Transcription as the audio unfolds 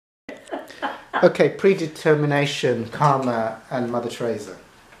Okay, predetermination, karma, and Mother Teresa.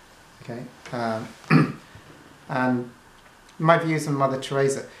 Okay, and my views on Mother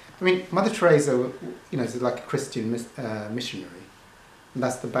Teresa. I mean, Mother Teresa, is like a Christian missionary, and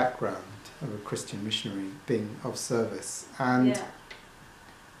that's the background of a Christian missionary, being of service, and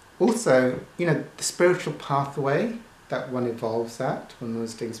also, the spiritual pathway that one evolves at when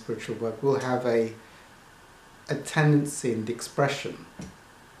one's doing spiritual work will have a tendency in the expression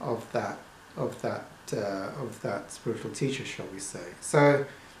of that spiritual teacher, shall we say. So,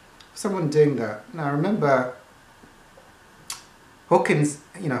 someone doing that. Now, remember, Hawkins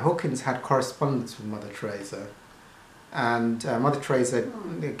had correspondence with Mother Teresa, and Mother Teresa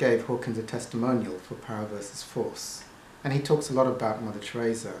gave Hawkins a testimonial for Power versus Force, and he talks a lot about Mother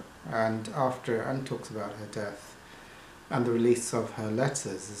Teresa, and talks about her death and the release of her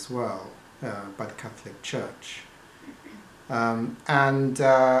letters as well by the Catholic Church. And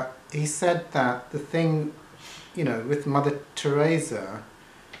he said that the thing, with Mother Teresa,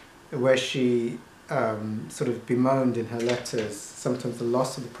 where she sort of bemoaned in her letters sometimes the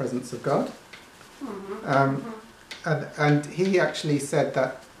loss of the presence of God. And he actually said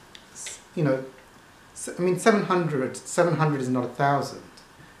that, 700 is not 1,000.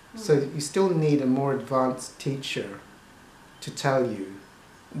 So you still need a more advanced teacher to tell you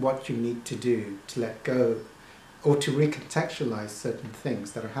what you need to do to let go or to recontextualize certain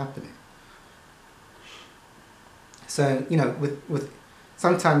things that are happening. So, with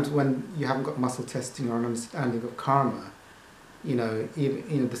sometimes when you haven't got muscle testing or an understanding of karma,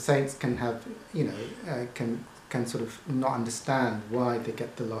 even, the saints can have, can sort of not understand why they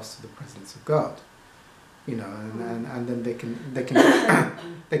get the loss of the presence of God, and then they can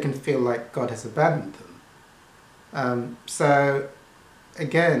they can feel like God has abandoned them. So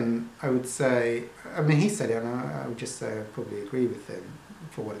again, I would say, he said it, and I would just say I probably agree with him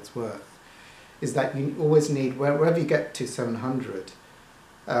for what it's worth, is that you always need, wherever you get to 700,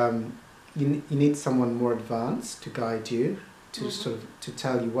 you need someone more advanced to guide you, to sort of to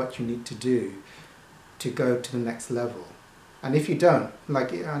tell you what you need to do to go to the next level. And if you don't, I'm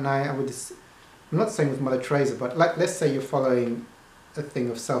not saying with Mother Teresa, but let's say you're following a thing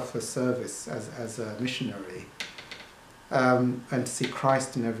of selfless service as a missionary, and to see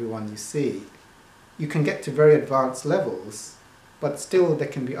Christ in everyone you see, you can get to very advanced levels, but still there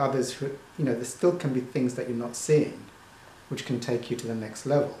can be others who, there still can be things that you're not seeing, which can take you to the next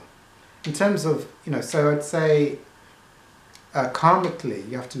level. In terms of, so I'd say karmically,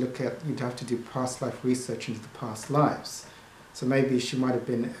 you'd have to do past life research into the past lives. So maybe she might have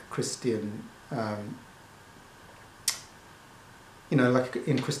been a Christian, like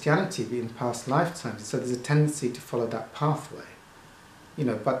in Christianity, in past lifetimes. So there's a tendency to follow that pathway,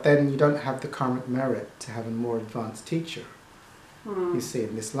 but then you don't have the karmic merit to have a more advanced teacher, you see,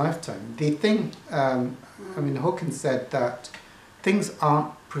 in this lifetime. The thing, Hawkins said that things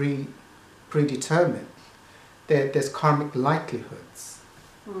aren't predetermined. There's karmic likelihoods.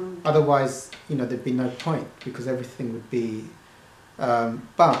 Otherwise, there'd be no point, because everything would be...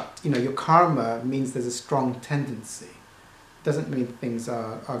 but, your karma means there's a strong tendency. Doesn't mean things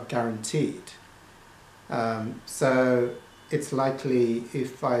are guaranteed. So it's likely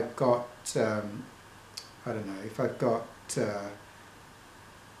if I've got...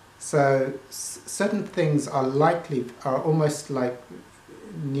 so certain things are almost like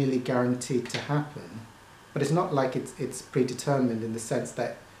nearly guaranteed to happen. But it's not like it's predetermined in the sense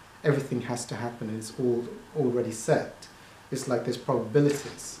that everything has to happen and it's all already set. It's like there's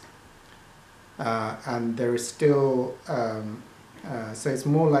probabilities. And there is still, so it's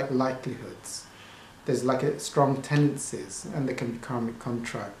more like likelihoods. There's like strong tendencies, and there can be karmic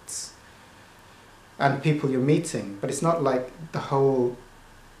contracts and people you're meeting. But it's not like the whole,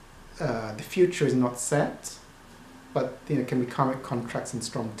 the future is not set, but it can be karmic contracts and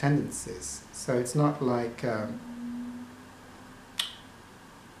strong tendencies. So it's not like,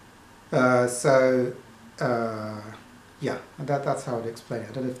 that's how I'd explain it.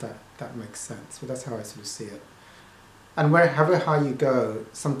 I don't know if that makes sense, but that's how I sort of see it. And wherever high you go,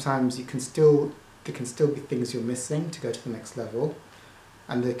 sometimes there can still be things you're missing to go to the next level,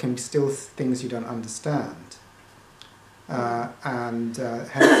 and there can be still things you don't understand. Hence,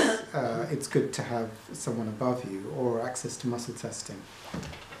 it's good to have someone above you or access to muscle testing.